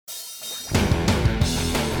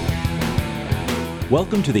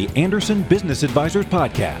Welcome to the Anderson Business Advisors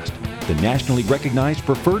Podcast, the nationally recognized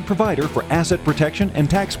preferred provider for asset protection and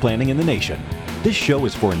tax planning in the nation. This show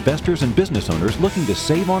is for investors and business owners looking to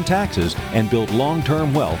save on taxes and build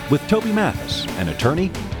long-term wealth with Toby Mathis, an attorney,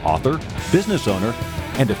 author, business owner,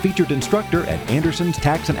 and a featured instructor at Anderson's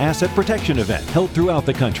Tax and Asset Protection event held throughout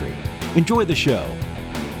the country. Enjoy the show.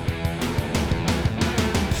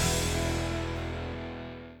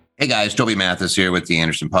 Hey guys, Toby Mathis here with the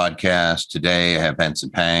Anderson Podcast. Today I have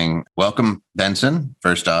Benson Pang. Welcome, Benson,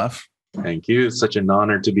 first off. Thank you. It's such an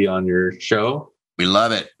honor to be on your show. We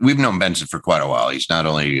love it. We've known Benson for quite a while. He's not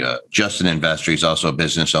only just an investor, he's also a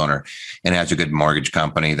business owner and has a good mortgage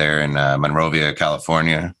company there in Monrovia,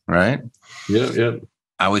 California, right? Yep.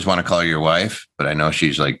 I always want to call her your wife, but I know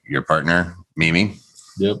she's like your partner, Mimi.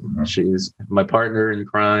 Yep. She's my partner in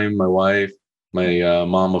crime, my wife, my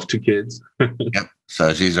mom of two kids. Yep.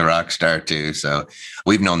 So she's a rock star too. So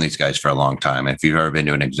we've known these guys for a long time. And if you've ever been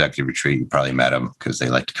to an executive retreat, you probably met them because they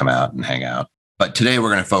like to come out and hang out. But today we're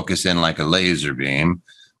going to focus in like a laser beam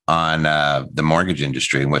on the mortgage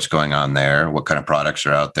industry and what's going on there. What kind of products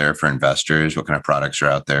are out there for investors? What kind of products are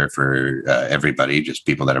out there for everybody, just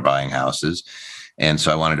people that are buying houses? And so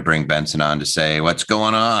I wanted to bring Benson on to say what's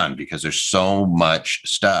going on, because there's so much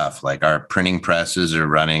stuff. Like our printing presses are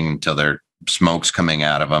running until their smoke's coming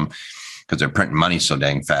out of them, because they're printing money so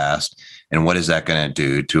dang fast. And what is that going to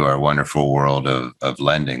do to our wonderful world of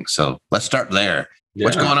lending? So let's start there. Yeah.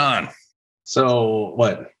 What's going on? So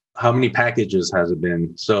how many packages has it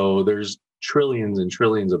been? So there's trillions and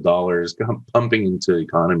trillions of dollars pumping into the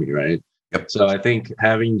economy, right? Yep. So I think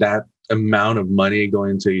having that amount of money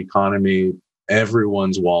going into the economy,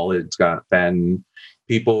 everyone's wallets got fattened.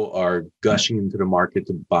 People are gushing into the market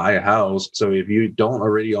to buy a house. So if you don't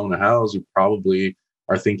already own a house, you probably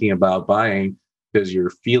are thinking about buying because you're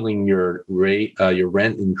feeling your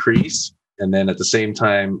rent increase. And then at the same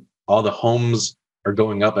time, all the homes are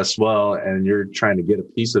going up as well, and you're trying to get a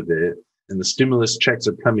piece of it. And the stimulus checks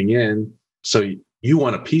are coming in. So you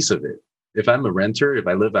want a piece of it. If I'm a renter, if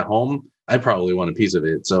I live at home, I probably want a piece of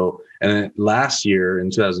it. So, and then last year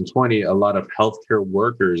in 2020, a lot of healthcare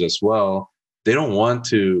workers as well, they don't want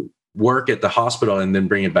to work at the hospital and then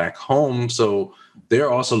bring it back home. So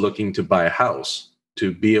they're also looking to buy a house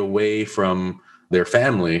to be away from their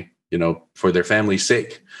family, for their family's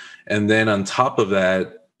sake. And then on top of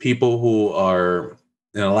that, people who are,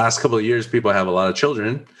 in the last couple of years, people have a lot of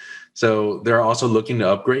children. So they're also looking to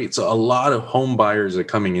upgrade. So a lot of home buyers are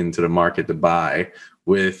coming into the market to buy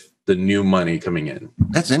with the new money coming in.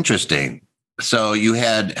 That's interesting. So you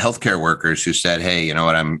had healthcare workers who said, hey, you know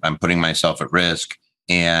what, I'm putting myself at risk.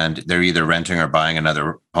 And they're either renting or buying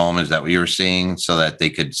another home. Is that what you were seeing? So that they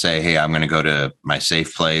could say, hey, I'm going to go to my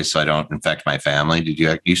safe place so I don't infect my family.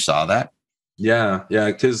 Did you saw that? Yeah.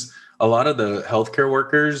 Because a lot of the healthcare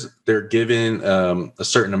workers, they're given a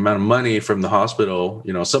certain amount of money from the hospital.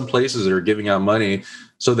 Some places are giving out money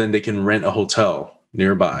so then they can rent a hotel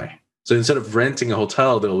nearby. So instead of renting a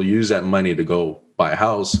hotel, they'll use that money to go buy a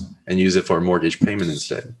house and use it for a mortgage payment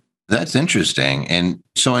instead. That's interesting. And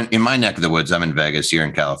so in my neck of the woods, I'm in Vegas here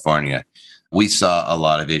in California. We saw a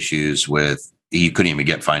lot of issues with, you couldn't even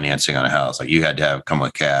get financing on a house. Like you had to come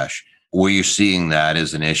with cash. Were you seeing that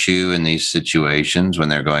as an issue in these situations when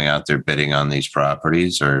they're going out there bidding on these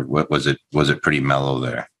properties, or what was it pretty mellow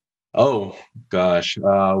there? Oh gosh.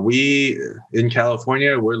 We in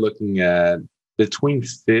California, we're looking at between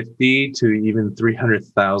 $50,000 to even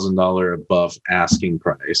 $300,000 above asking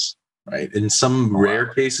price. Right. In some rare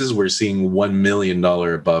cases, we're seeing $1 million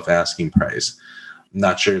above asking price. I'm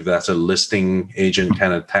not sure if that's a listing agent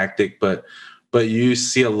kind of tactic, but you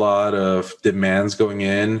see a lot of demands going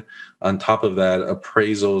in. On top of that,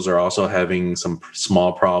 appraisals are also having some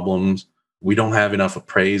small problems. We don't have enough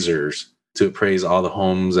appraisers to appraise all the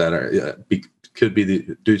homes that could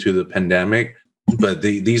be due to the pandemic. But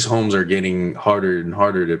these homes are getting harder and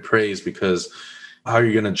harder to appraise because how are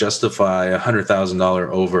you going to justify $100,000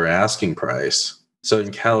 over asking price? So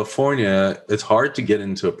in California, it's hard to get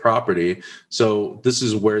into a property. So this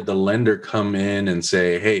is where the lender come in and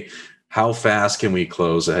say, hey, how fast can we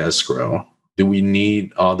close a escrow? Do we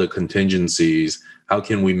need all the contingencies? How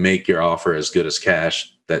can we make your offer as good as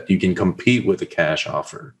cash that you can compete with a cash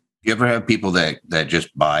offer? You ever have people that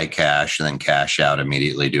just buy cash and then cash out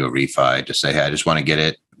immediately, do a refi to say, hey, I just want to get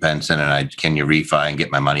it, Benson, and can you refi and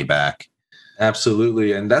get my money back?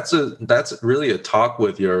 Absolutely. And that's really a talk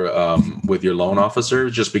with your loan officer,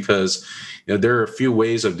 just because there are a few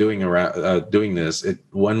ways of doing this.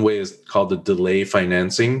 One way is called the delay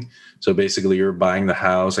financing. So basically you're buying the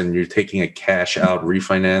house and you're taking a cash out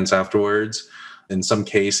refinance afterwards. In some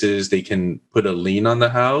cases, they can put a lien on the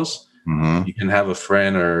house Mhm. You can have a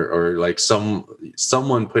friend or like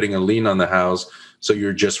someone putting a lien on the house, so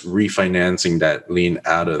you're just refinancing that lien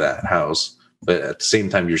out of that house, but at the same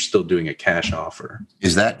time you're still doing a cash offer.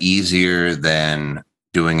 Is that easier than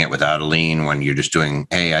doing it without a lien when you're just doing,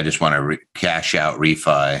 hey, I just want to cash out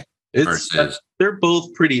refi versus? They're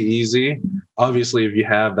both pretty easy. Obviously, if you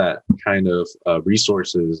have that kind of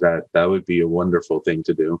resources, that would be a wonderful thing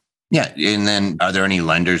to do. Yeah. And then are there any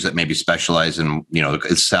lenders that maybe specialize in,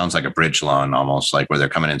 it sounds like a bridge loan almost, like where they're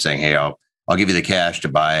coming in and saying, hey, I'll give you the cash to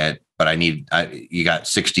buy it, but you got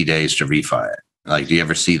 60 days to refi it. Like, do you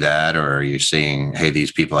ever see that? Or are you seeing, hey,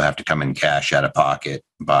 these people have to come in cash out of pocket,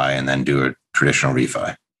 buy, and then do a traditional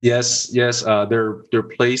refi? Yes. There are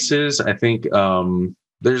places, I think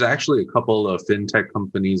there's actually a couple of fintech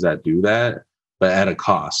companies that do that, but at a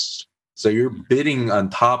cost. So you're bidding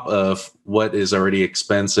on top of what is already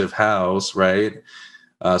expensive house, right?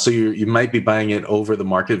 So you might be buying it over the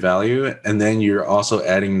market value, and then you're also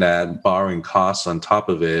adding that borrowing costs on top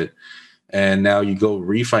of it. And now you go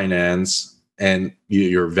refinance, and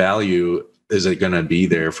your value isn't going to be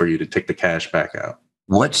there for you to take the cash back out.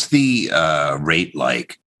 What's the rate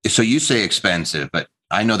like? So you say expensive, but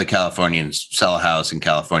I know the Californians sell a house in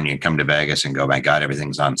California and come to Vegas and go, my God,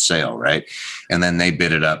 everything's on sale, right? And then they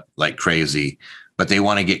bid it up like crazy, but they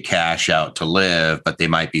want to get cash out to live, but they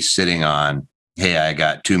might be sitting on, hey, I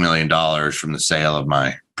got $2 million from the sale of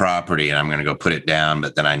my property and I'm going to go put it down,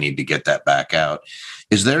 but then I need to get that back out.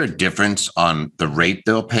 Is there a difference on the rate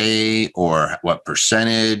they'll pay or what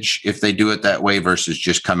percentage if they do it that way versus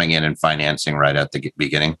just coming in and financing right at the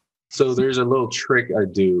beginning? So there's a little trick I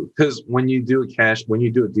do, because when you do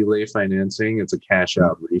a delay financing, it's a cash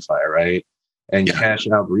out refi, right? And cash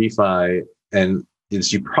out refi, and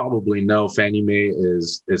as you probably know, Fannie Mae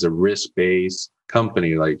is a risk-based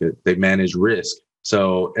company. Like they manage risk.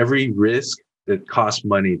 So every risk, it costs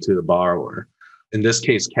money to the borrower. In this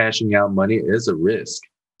case, cashing out money is a risk.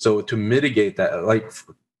 So to mitigate that, like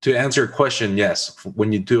to answer your question, yes,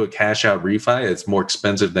 when you do a cash out refi, it's more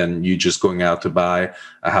expensive than you just going out to buy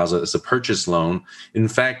a house as a purchase loan. In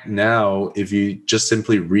fact, now, if you just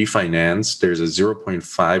simply refinance, there's a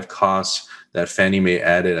 0.5 cost that Fannie Mae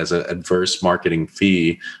added as an adverse marketing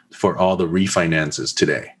fee for all the refinances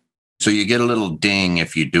today. So you get a little ding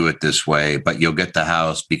if you do it this way, but you'll get the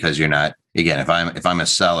house because you're not, again, if I'm a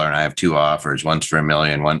seller and I have two offers, one's for $1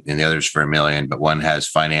 million, one and the other's for $1 million, but one has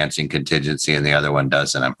financing contingency and the other one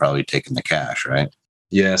doesn't, I'm probably taking the cash, right?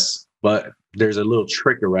 Yes, but there's a little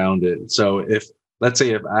trick around it. So let's say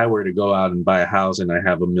if I were to go out and buy a house and I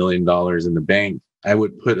have $1 million in the bank, I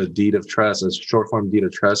would put a deed of trust, a short form deed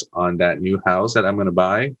of trust on that new house that I'm going to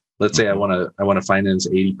buy. Let's say I want to finance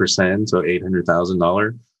 80%, so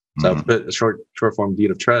 $800,000. So I'll put a short form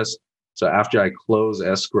deed of trust. So after I close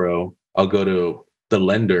escrow, I'll go to the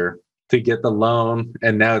lender to get the loan.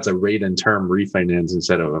 And now it's a rate and term refinance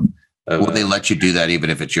instead of will they let you do that even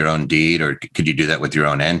if it's your own deed, or could you do that with your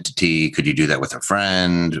own entity? Could you do that with a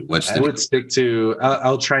friend?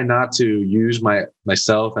 I'll try not to use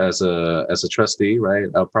myself as a trustee, right?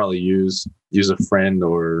 I'll probably use a friend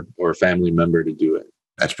or a family member to do it.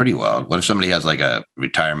 That's pretty wild. What if somebody has like a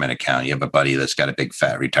retirement account? You have a buddy that's got a big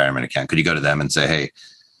fat retirement account. Could you go to them and say, hey,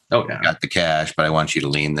 I got the cash, but I want you to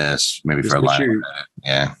lien this maybe just for a line of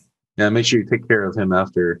credit? Yeah, make sure you take care of him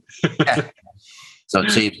after. So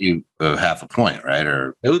it saves you half a point, right?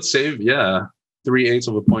 Or it would save, 3/8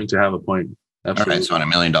 of a point to have a point. Absolutely. All right. So on $1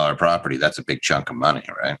 million property, that's a big chunk of money,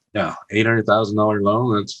 right? Yeah. $800,000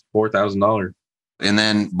 loan, that's $4,000. And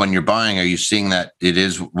then when you're buying, are you seeing that it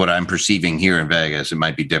is what I'm perceiving here in Vegas? It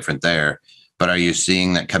might be different there, but are you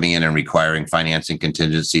seeing that coming in and requiring financing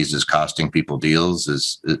contingencies is costing people deals?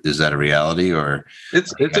 Is that a reality, or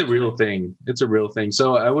it's a real thing? It's a real thing.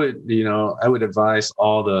 So I would advise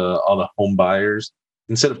all the home buyers,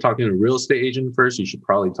 instead of talking to a real estate agent first, you should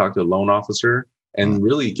probably talk to a loan officer and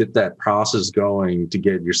really get that process going to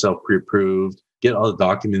get yourself pre-approved, get all the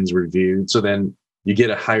documents reviewed. So then you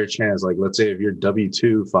get a higher chance. Like, let's say if you're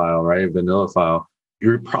W-2 file, right, vanilla file,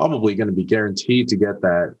 you're probably going to be guaranteed to get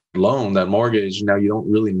that loan, that mortgage. Now you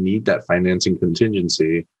don't really need that financing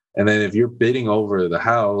contingency. And then if you're bidding over the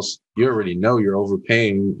house, you already know you're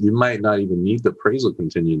overpaying. You might not even need the appraisal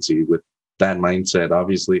contingency. With that mindset,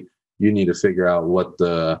 obviously, you need to figure out what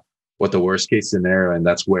the worst case scenario, and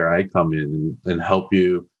that's where I come in and help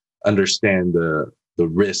you understand the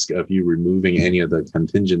risk of you removing any of the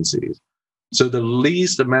contingencies. So the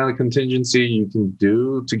least amount of contingency you can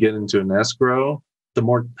do to get into an escrow, the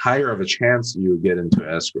more higher of a chance you get into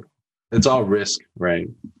escrow. It's all risk, right?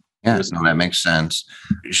 Yeah, no, that makes sense.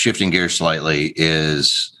 Shifting gears slightly,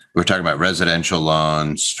 is we're talking about residential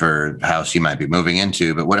loans for a house you might be moving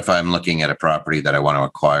into, but what if I'm looking at a property that I want to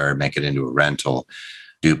acquire, make it into a rental,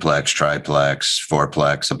 duplex, triplex,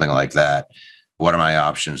 fourplex, something like that? What are my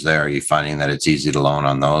options there? Are you finding that it's easy to loan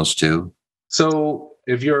on those too? So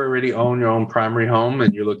if you already own your own primary home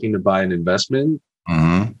and you're looking to buy an investment,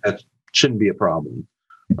 that shouldn't be a problem,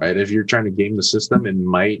 right? If you're trying to game the system, it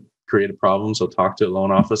might create a problem. So talk to a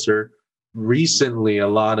loan officer. Recently, a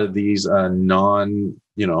lot of these alternative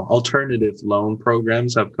loan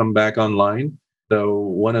programs have come back online. So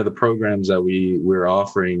one of the programs that we're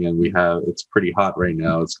offering and it's pretty hot right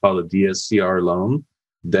now. It's called a DSCR loan,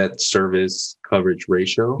 debt service coverage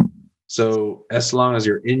ratio. So as long as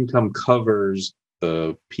your income covers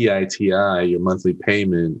the PITI, your monthly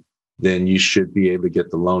payment, then you should be able to get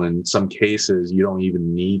the loan. In some cases, you don't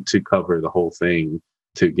even need to cover the whole thing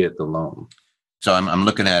to get the loan. So I'm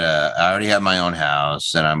looking at I already have my own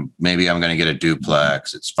house and I'm going to get a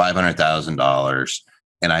duplex. It's $500,000.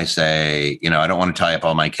 And I say, I don't want to tie up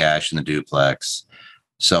all my cash in the duplex.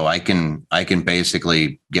 So I can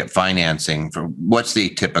basically get financing for what's the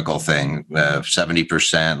typical thing?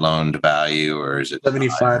 70% loan to value, or is it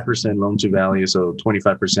 75% loan to value? So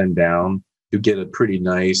 25% down, you get a pretty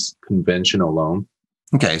nice conventional loan.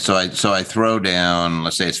 Okay, so I throw down,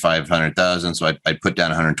 let's say it's 500,000. So I put down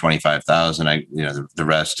 125,000. The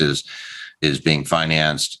rest is being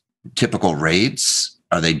financed. Typical rates,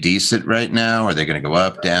 are they decent right now? Are they going to go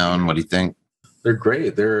up, down? What do you think? They're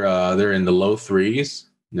great. They're in the low threes.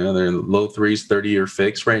 They're in the low threes, 30-year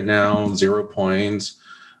fix right now, 0 points.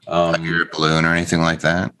 Your balloon or anything like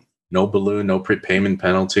that? No balloon, no prepayment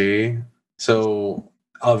penalty. So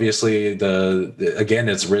obviously, again,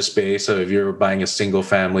 it's risk-based. So if you're buying a single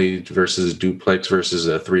family versus a duplex versus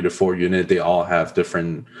a 3 to 4 unit, they all have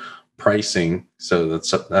different pricing. So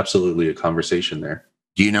that's absolutely a conversation there.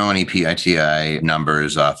 Do you know any PITI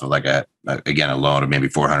numbers off of a loan of maybe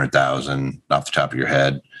 400,000 off the top of your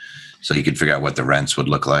head, so you can figure out what the rents would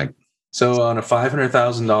look like? So on a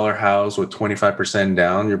 $500,000 house with 25%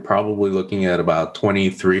 down, you're probably looking at about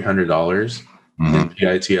 $2,300 in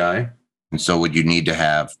PITI. And so would you need to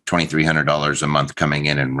have $2,300 a month coming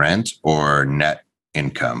in rent or net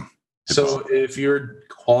income? So if you're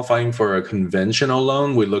qualifying for a conventional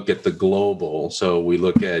loan, we look at the global. So we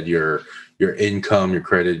look at your income, your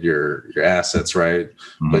credit, your assets, right?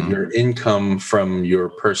 But your income from your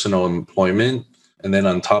personal employment, and then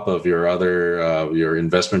on top of your other your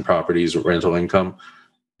investment properties, rental income.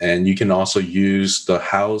 And you can also use the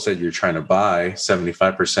house that you're trying to buy,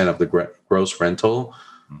 75% of the gross rental.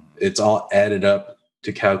 It's all added up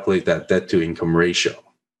to calculate that debt to income ratio.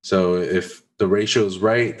 So if the ratio is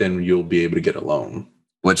right, then you'll be able to get a loan.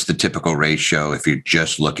 What's the typical ratio if you're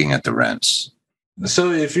just looking at the rents?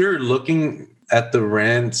 So if you're looking at the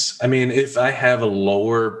rents, if I have a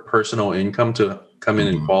lower personal income to come in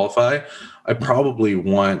and qualify, I probably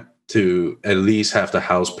want to at least have the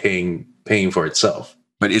house paying for itself.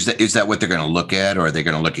 But is that what they're going to look at, or are they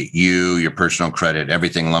going to look at you, your personal credit,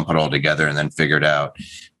 everything, lump it all together and then figure it out?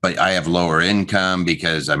 But I have lower income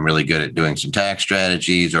because I'm really good at doing some tax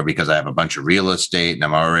strategies, or because I have a bunch of real estate and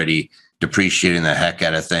I'm already depreciating the heck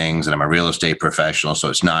out of things and I'm a real estate professional, so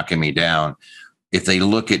it's knocking me down. If they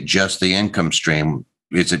look at just the income stream,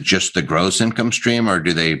 is it just the gross income stream, or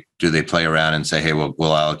do they play around and say, hey,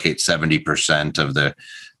 we'll allocate 70%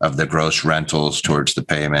 of the gross rentals towards the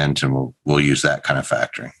payment, and we'll use that kind of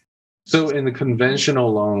factoring? So in the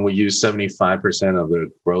conventional loan, we use 75% of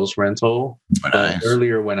the gross rental. Nice.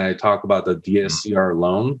 Earlier, when I talk about the DSCR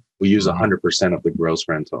loan, we use 100% of the gross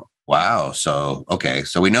rental. Wow. So, okay.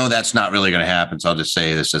 So we know that's not really going to happen. So I'll just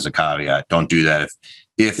say this as a caveat. Don't do that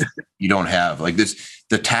if you don't have like this.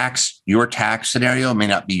 Your tax scenario may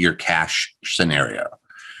not be your cash scenario,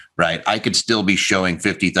 right? I could still be showing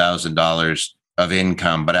 $50,000 of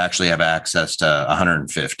income, but actually have access to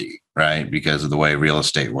 150, right? Because of the way real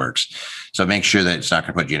estate works. So make sure that it's not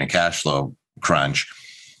going to put you in a cash flow crunch.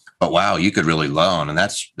 But wow, you could really loan, and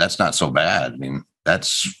that's not so bad.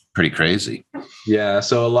 That's pretty crazy. Yeah.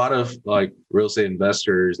 So a lot of like real estate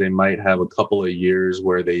investors, they might have a couple of years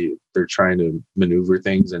where they're trying to maneuver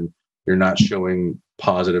things and they're not showing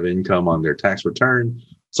positive income on their tax return.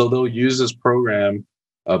 So they'll use this program,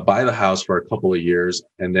 buy the house for a couple of years,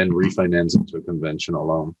 and then refinance into a conventional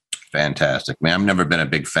loan. Fantastic. I've never been a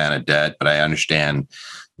big fan of debt, but I understand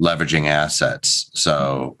leveraging assets.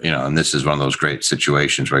 So, and this is one of those great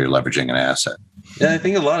situations where you're leveraging an asset. Yeah, I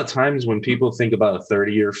think a lot of times when people think about a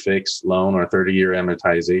 30-year fixed loan or 30-year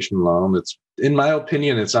amortization loan, in my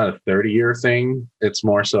opinion, it's not a 30-year thing. It's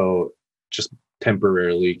more so just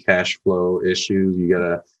temporarily cash flow issues. You got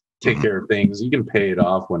to take care of things. You can pay it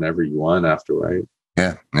off whenever you want after, right?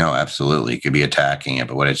 Yeah, no, absolutely. It could be attacking it,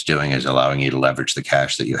 but what it's doing is allowing you to leverage the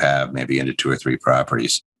cash that you have maybe into 2 or 3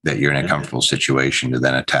 properties that you're in a comfortable situation to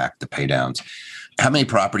then attack the pay downs. How many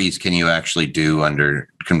properties can you actually do under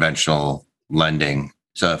conventional lending?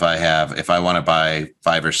 So if I want to buy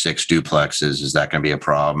 5 or 6 duplexes, is that going to be a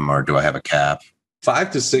problem, or do I have a cap?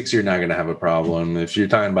 5 to 6, you're not going to have a problem. If you're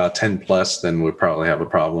talking about 10 plus, then we'll probably have a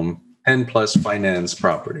problem. 10 plus finance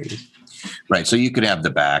properties. Right. So you could have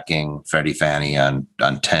the backing, Freddie Fannie on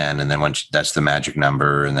 10, and then once that's the magic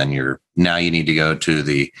number, and then now you need to go to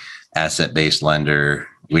the asset-based lender.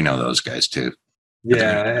 We know those guys too.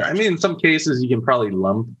 Yeah. I mean, in some cases, you can probably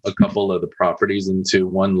lump a couple of the properties into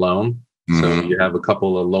one loan. Mm-hmm. So you have a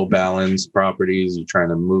couple of low balance properties. You're trying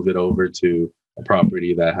to move it over to a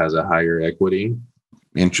property that has a higher equity.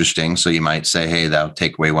 Interesting. So you might say, hey, that'll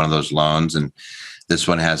take away one of those loans, and this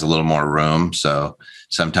one has a little more room. So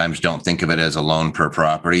sometimes don't think of it as a loan per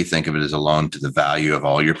property. Think of it as a loan to the value of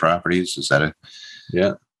all your properties. Is that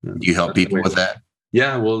Yeah. Do you help people with that?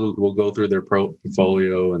 Yeah, we'll go through their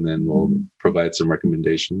portfolio and then we'll provide some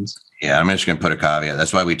recommendations. Yeah, I'm just going to put a caveat.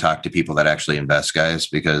 That's why we talk to people that actually invest, guys,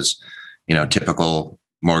 because, typical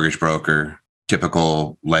mortgage broker,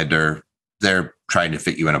 typical lender, they're trying to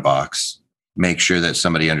fit you in a box. Make sure that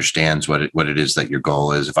somebody understands what it is that your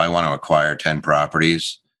goal is. If I want to acquire 10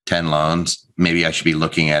 properties, 10 loans, maybe I should be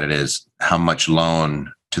looking at it as how much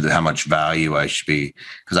loan to how much value I should be,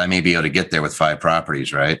 because I may be able to get there with 5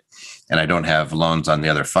 properties, right? And I don't have loans on the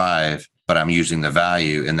other 5, but I'm using the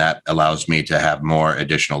value, and that allows me to have more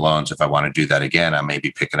additional loans. If I want to do that again, I may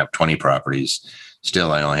be picking up 20 properties.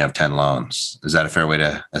 Still, I only have 10 loans. Is that a fair way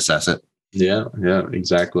to assess it? Yeah,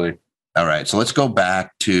 exactly. All right. So let's go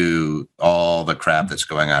back to all the crap that's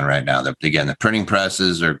going on right now. Again, the printing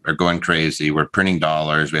presses are going crazy. We're printing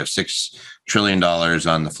dollars. We have $6 trillion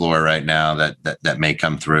on the floor right now that may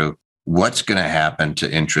come through. What's going to happen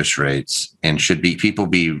to interest rates? And should people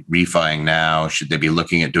be refining now? Should they be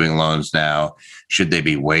looking at doing loans now? Should they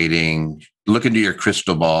be waiting? Look into your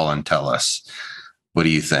crystal ball and tell us. What do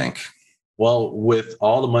you think? Well, with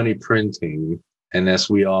all the money printing, and as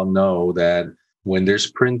we all know that when there's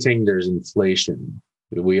printing, there's inflation.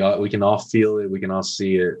 We can all feel it. We can all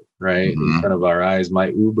see it, right? Mm-hmm. In front of our eyes. My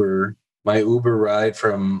Uber ride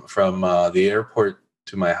from the airport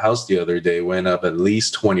to my house the other day went up at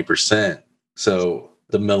least 20%. So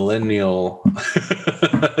the millennial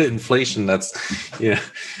inflation,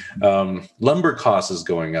 lumber cost is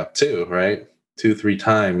going up too, right? 2-3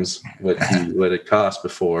 times what it cost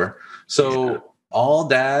before. So all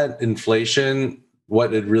that inflation,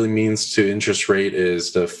 what it really means to interest rate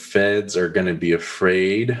is the Feds are going to be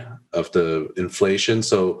afraid of the inflation.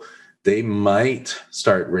 So they might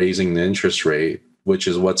start raising the interest rate, which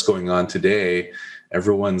is what's going on today.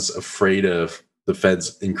 Everyone's afraid of the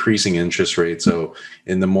Fed's increasing interest rate. So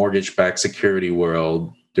in the mortgage-backed security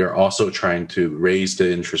world, they're also trying to raise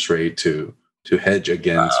the interest rate to hedge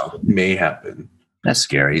against what may happen. That's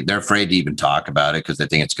scary. They're afraid to even talk about it because they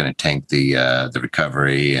think it's going to tank the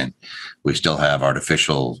recovery, and we still have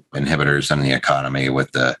artificial inhibitors in the economy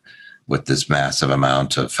with this massive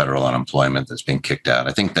amount of federal unemployment that's being kicked out.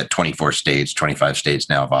 I think that 25 states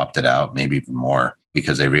now have opted out, maybe even more,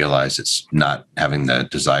 because they realize it's not having the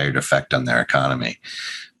desired effect on their economy.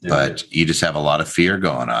 Yeah. But you just have a lot of fear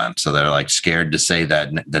going on. So they're like scared to say that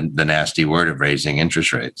the nasty word of raising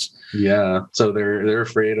interest rates. Yeah. So they're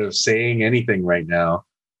afraid of saying anything right now,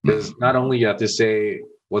 because not only you have to say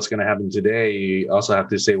what's going to happen today, you also have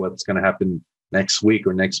to say what's going to happen next week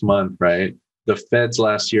or next month, right? The Feds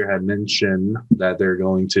last year had mentioned that they're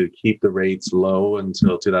going to keep the rates low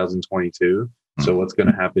until 2022. So what's going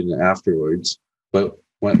to happen afterwards? But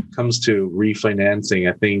when it comes to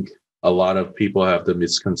refinancing, I think a lot of people have the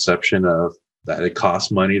misconception of that it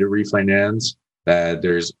costs money to refinance, that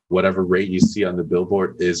there's whatever rate you see on the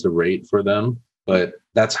billboard is the rate for them. But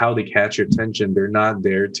that's how they catch your attention. They're not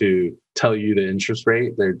there to tell you the interest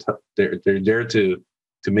rate. They're there to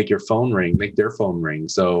make your phone ring, make their phone ring.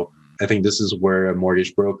 So I think this is where a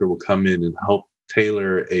mortgage broker will come in and help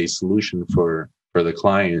tailor a solution for the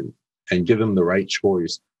client and give them the right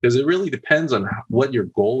choice. Because it really depends on what your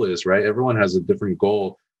goal is, right? Everyone has a different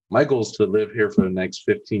goal. My goal is to live here for the next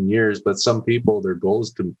 15 years, but some people, their goal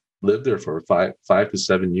is to live there for 5 to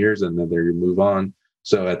 7 years and then they move on.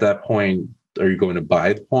 So at that point, are you going to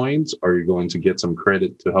buy the points, or are you going to get some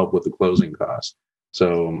credit to help with the closing costs?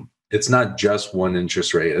 So it's not just one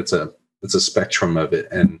interest rate. It's a spectrum of it.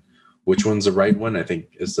 And which one's the right one, I think,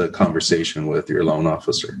 is the conversation with your loan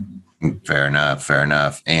officer. Fair enough.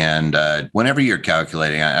 And whenever you're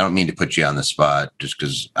calculating, I don't mean to put you on the spot just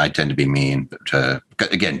because I tend to be mean, but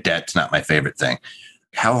again, debt's not my favorite thing.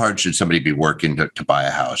 how hard should somebody be working to buy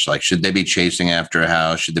a house? Like, should they be chasing after a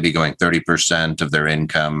house? Should they be going 30% of their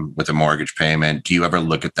income with a mortgage payment? Do you ever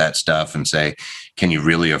look at that stuff and say, can you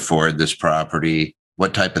really afford this property?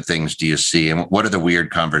 What type of things do you see? And what are the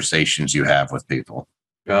weird conversations you have with people?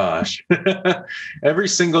 Gosh, every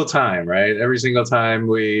single time, right? Every single time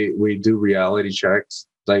we do reality checks,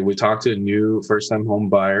 like we talk to a new first-time home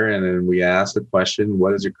buyer and then we ask the question,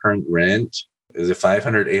 what is your current rent? Is it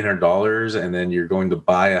 $500, $800? And then you're going to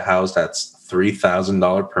buy a house that's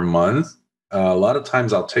 $3,000 per month. A lot of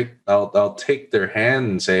times I'll take their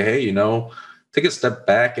hand and say, hey, take a step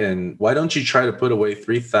back and why don't you try to put away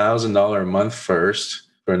 $3,000 a month first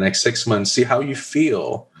for the next 6 months, see how you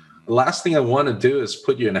feel. The last thing I want to do is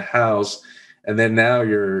put you in a house and then now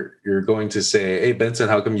you're going to say, hey, Benson,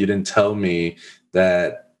 how come you didn't tell me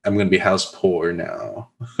that I'm going to be house poor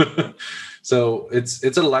now? So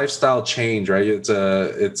it's a lifestyle change, right? It's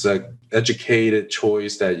a educated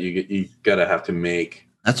choice that you gotta have to make.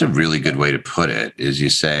 That's a really good way to put it. Is you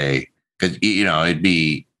say, because it'd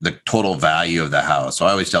be the total value of the house. So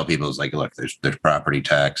I always tell people, it's like, look, there's property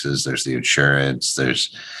taxes, there's the insurance,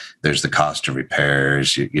 there's the cost of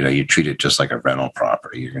repairs. You treat it just like a rental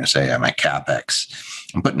property. You're going to say, my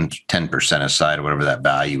CapEx, I'm putting 10% aside or whatever that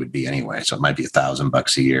value would be anyway. So it might be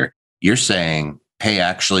 $1,000 a year. You're saying, hey,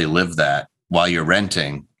 actually live that while you're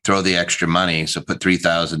renting, throw the extra money. So put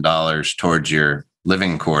 $3,000 towards your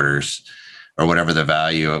living quarters or whatever the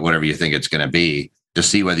value, whatever you think it's going to be, to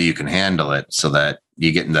see whether you can handle it so that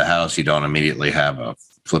you get in the house, you don't immediately have a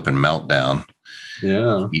flipping meltdown.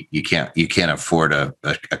 Yeah. You can't afford a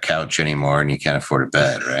couch anymore and you can't afford a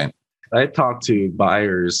bed, right? I talk to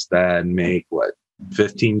buyers that make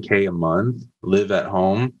 $15K a month, live at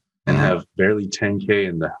home and have barely $10K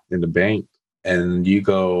in the bank. And you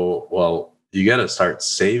go, well, you got to start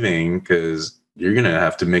saving because you're going to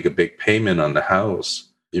have to make a big payment on the house.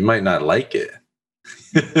 You might not like it.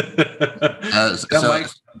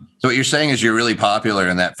 So what you're saying is you're really popular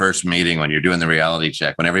in that first meeting when you're doing the reality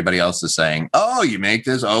check, when everybody else is saying, oh, you make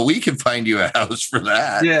this? Oh, we can find you a house for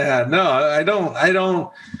that. Yeah, no, I don't.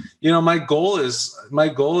 My goal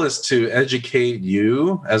is to educate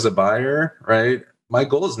you as a buyer, right? My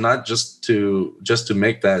goal is not just to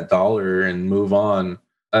make that dollar and move on.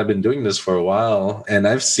 I've been doing this for a while and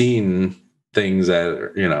I've seen things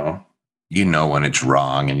that, when it's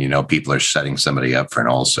wrong and people are setting somebody up for an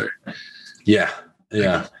ulcer. Yeah.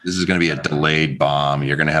 Yeah. Like, this is going to be a delayed bomb.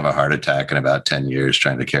 You're going to have a heart attack in about 10 years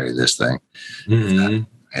trying to carry this thing. Mm-hmm.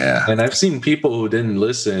 Yeah. And I've seen people who didn't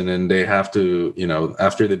listen and they have to,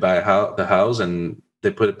 after they buy the house and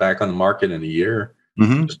they put it back on the market in a year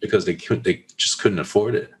just because they just couldn't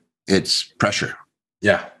afford it. It's pressure.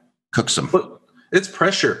 Yeah. Cooks them. But it's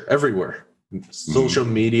pressure everywhere. Social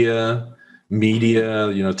media,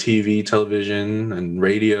 TV, television, and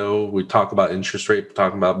radio. We talk about interest rate,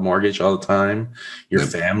 talking about mortgage all the time. Your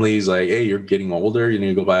family's like, hey, you're getting older. You need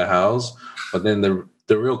to go buy a house. But then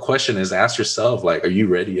the real question is, ask yourself, like, are you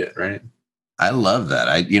ready yet? Right. I love that.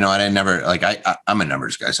 I never I'm a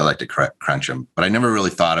numbers guy, so I like to crunch them, but I never really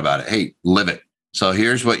thought about it. Hey, live it. So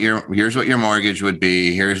here's what your mortgage would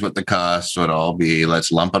be. Here's what the costs would all be.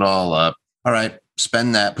 Let's lump it all up. All right,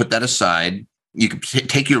 spend that, put that aside. You can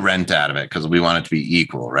take your rent out of it because we want it to be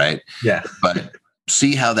equal, right? Yeah. But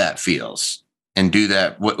see how that feels and do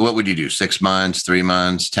that. What would you do? 6 months, 3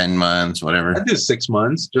 months, 10 months, whatever? I do 6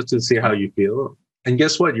 months just to see how you feel. And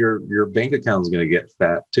guess what? Your bank account is going to get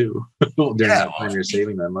fat too during that time you're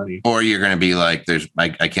saving that money. Or you're going to be like,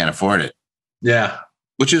 I can't afford it. Yeah.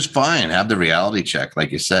 Which is fine. Have the reality check.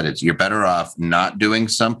 Like you said, you're better off not doing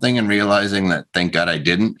something and realizing that, thank God I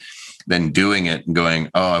didn't, than doing it and going,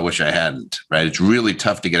 oh, I wish I hadn't, right? It's really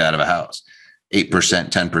tough to get out of a house. 8%,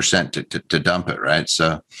 10% to dump it, right?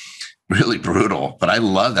 So really brutal. But I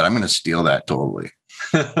love that. I'm going to steal that totally.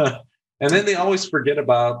 And then they always forget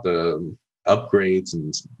about the upgrades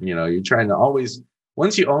and, you're trying to always,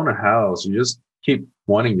 once you own a house, you just keep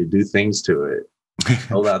wanting to do things to it.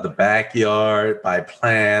 Build out the backyard, buy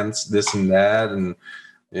plants, this and that. And,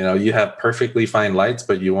 you have perfectly fine lights,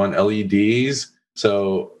 but you want LEDs.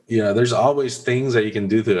 So, there's always things that you can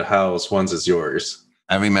do to the house once it's yours.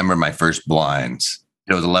 I remember my first blinds.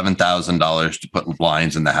 It was $11,000 to put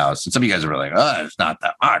blinds in the house. And some of you guys are like, oh, it's not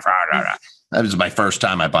that much. That was my first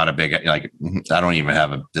time I bought a big, I don't even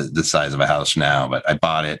have the size of a house now, but I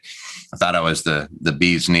bought it. I thought I was the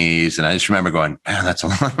bee's knees. And I just remember going, man, that's a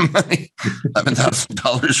lot of money.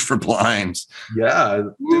 $11,000 for blinds. Yeah.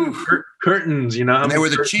 Dude, curtains, how and they were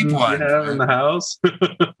the cheap ones, you have in the house.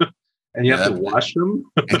 And you have to wash them.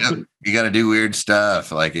 You got to do weird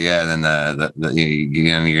stuff. Like, then you're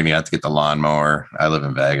gonna have to get the lawnmower. I live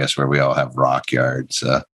in Vegas where we all have rock yards.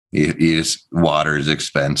 So you just, water is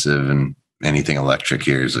expensive and anything electric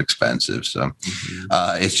here is expensive. So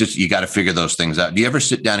it's just, you got to figure those things out. Do you ever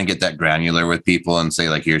sit down and get that granular with people and say,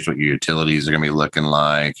 like, here's what your utilities are going to be looking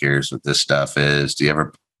like. Here's what this stuff is. Do you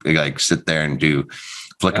ever like sit there and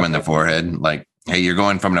flick them in the forehead? Like, hey, you're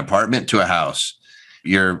going from an apartment to a house.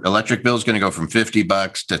 Your electric bill is going to go from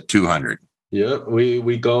 $50 to $200. Yeah,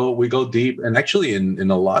 we go deep. And actually in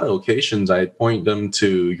a lot of occasions, I point them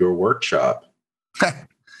to your workshop.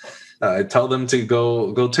 I tell them to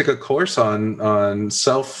go take a course on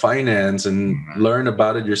self-finance and learn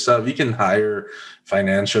about it yourself. You can hire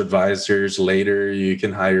financial advisors later. You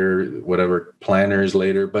can hire whatever planners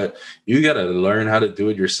later, but you got to learn how to do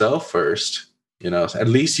it yourself first. At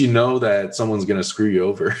least you know that someone's going to screw you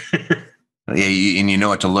over. Yeah, and you know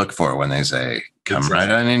what to look for when they say, come right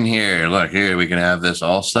on in here. Look, here, we can have this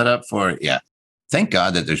all set up for it. Yeah. Thank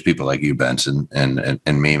God that there's people like you, Benson, and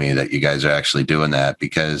Mimi, that you guys are actually doing that,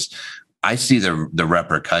 because I see the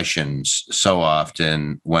repercussions so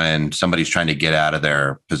often when somebody's trying to get out of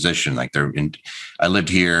their position. Like I lived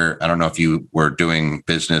here. I don't know if you were doing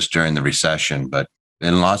business during the recession, but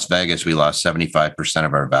in Las Vegas, we lost 75%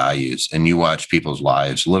 of our values, and you watch people's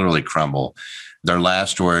lives literally crumble. Their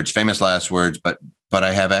last words, famous last words, but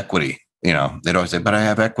I have equity. They'd always say, but I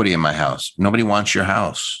have equity in my house. Nobody wants your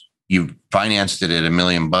house. You financed it at $1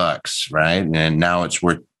 million, right? And now it's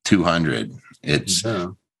worth 200. It's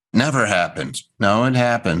never happens. No, it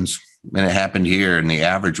happens. And it happened here. And the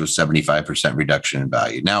average was 75% reduction in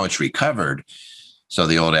value. Now it's recovered. So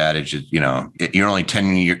the old adage is, you're only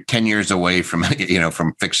 10 years away from,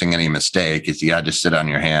 from fixing any mistake. Is you got to sit on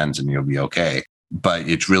your hands and you'll be okay. But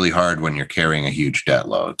it's really hard when you're carrying a huge debt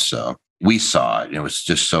load. So we saw it. It was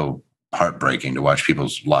just so heartbreaking to watch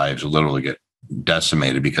people's lives literally get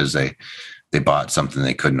decimated because they bought something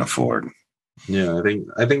they couldn't afford. Yeah,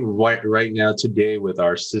 I think right now today with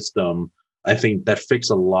our system, I think that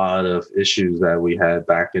fixed a lot of issues that we had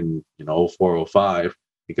back in 04, 05,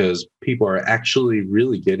 because people are actually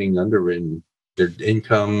really getting underwritten. Their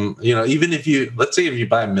income, even if let's say if you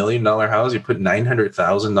buy $1 million house, you put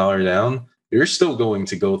 $900,000 down, you're still going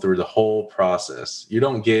to go through the whole process. You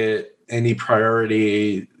don't get any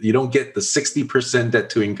priority. You don't get the 60% debt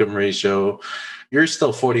to income ratio. You're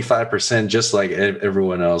still 45%, just like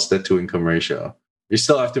everyone else, debt to income ratio. You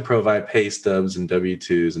still have to provide pay stubs and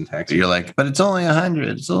W-2s and taxes. You're like, but it's only 100.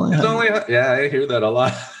 It's only 100. Yeah, I hear that a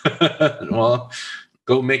lot. Well,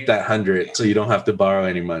 go make that 100 so you don't have to borrow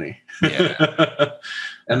any money. Yeah.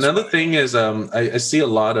 Another thing is, I see a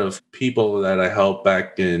lot of people that I helped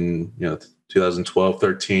back in 2012,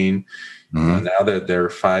 13. Now that they're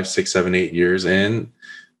 5, 6, 7, 8 years in,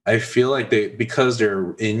 I feel like because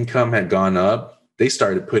their income had gone up, they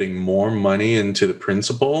started putting more money into the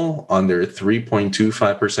principal on their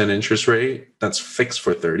 3.25% interest rate that's fixed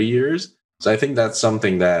for 30 years. So I think that's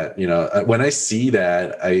something that, when I see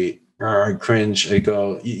that, I cringe. I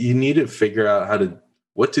go, you need to figure out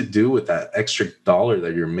what to do with that extra dollar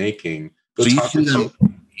that you're making. So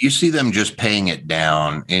you see them just paying it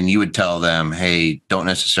down, and you would tell them, hey, don't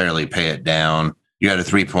necessarily pay it down. You had a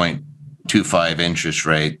 3.25 interest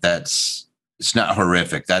rate. It's not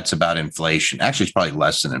horrific. That's about inflation. Actually, it's probably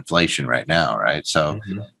less than inflation right now, right? So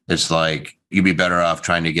it's like you'd be better off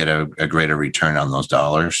trying to get a greater return on those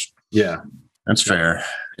dollars. Yeah. That's fair.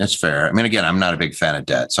 That's fair. I mean, again, I'm not a big fan of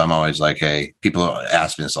debt. So I'm always like, hey, people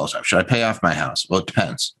ask me this all the time. Should I pay off my house? Well, it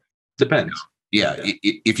depends. Depends. Yeah.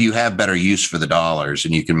 If you have better use for the dollars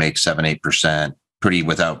and you can make 7-8% pretty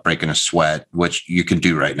without breaking a sweat, which you can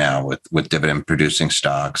do right now with dividend producing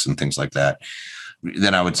stocks and things like that,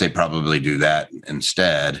 then I would say probably do that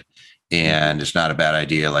instead. And it's not a bad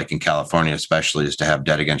idea, like in California, especially, is to have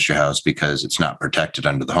debt against your house because it's not protected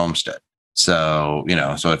under the homestead. So,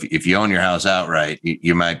 so if you own your house outright,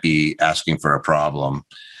 you might be asking for a problem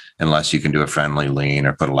unless you can do a friendly lien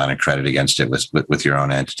or put a line of credit against it with your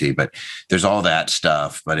own entity. But there's all that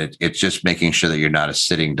stuff, but it's just making sure that you're not a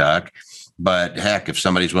sitting duck. But heck, if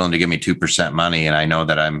somebody's willing to give me 2% money and I know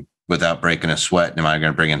that I'm, without breaking a sweat, am I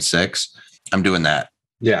going to bring in 6? I'm doing that.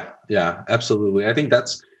 Yeah, absolutely. I think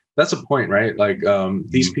that's a point, right? Like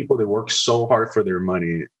these people, they work so hard for their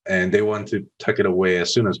money and they want to tuck it away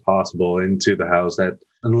as soon as possible into the house that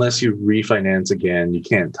unless you refinance again, you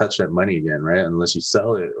can't touch that money again, right? Unless you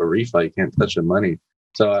sell it or refi, you can't touch the money.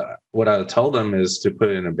 So what I would tell them is to put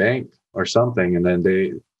it in a bank or something. And then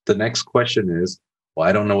the next question is, well,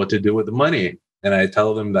 I don't know what to do with the money. And I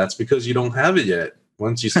tell them that's because you don't have it yet.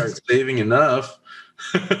 Once you start saving enough,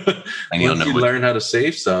 and once you learn how to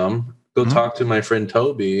save some, go talk to my friend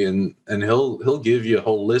Toby, and he'll give you a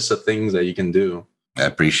whole list of things that you can do. I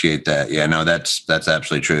appreciate that. Yeah, no, that's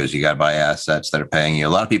absolutely true. Is you got to buy assets that are paying you. A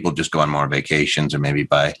lot of people just go on more vacations or maybe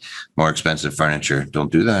buy more expensive furniture. Don't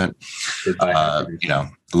do that.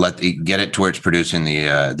 Get it to where it's producing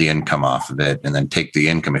the income off of it, and then take the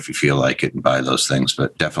income if you feel like it and buy those things.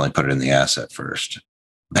 But definitely put it in the asset first.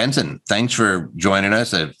 Benson, thanks for joining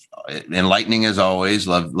us. Enlightening as always.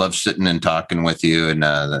 Love sitting and talking with you, and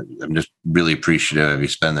I'm just really appreciative of you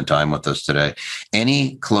spending the time with us today.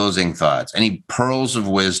 Any closing thoughts? Any pearls of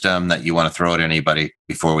wisdom that you want to throw at anybody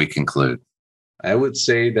before we conclude? I would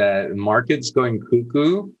say that the market's going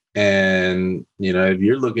cuckoo, and if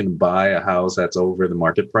you're looking to buy a house that's over the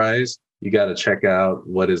market price, you got to check out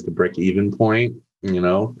what is the break-even point.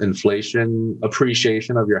 Inflation,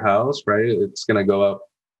 appreciation of your house, right? It's going to go up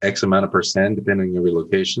X amount of percent depending on your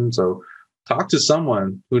location. So talk to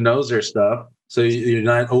someone who knows their stuff, so you're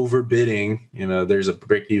not overbidding. There's a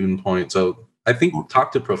break-even point. So I think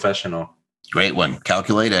talk to a professional. Great one.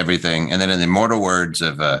 Calculate everything. And then in the immortal words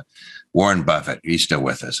of Warren Buffett, he's still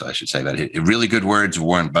with us, so I should say that. Really good words of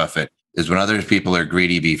Warren Buffett is, when other people are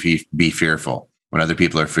greedy, be fearful. When other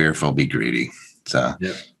people are fearful, be greedy. So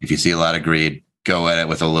If you see a lot of greed, go at it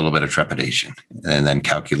with a little bit of trepidation, and then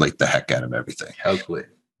calculate the heck out of everything. Calculate.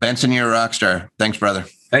 Benson, you're a rock star. Thanks, brother.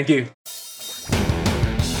 Thank you.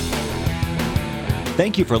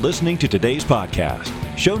 Thank you for listening to today's podcast.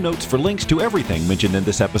 Show notes for links to everything mentioned in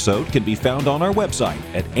this episode can be found on our website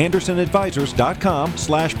at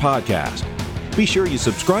andersonadvisors.com/podcast. Be sure you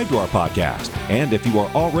subscribe to our podcast. And if you are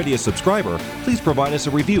already a subscriber, please provide us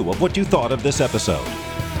a review of what you thought of this episode.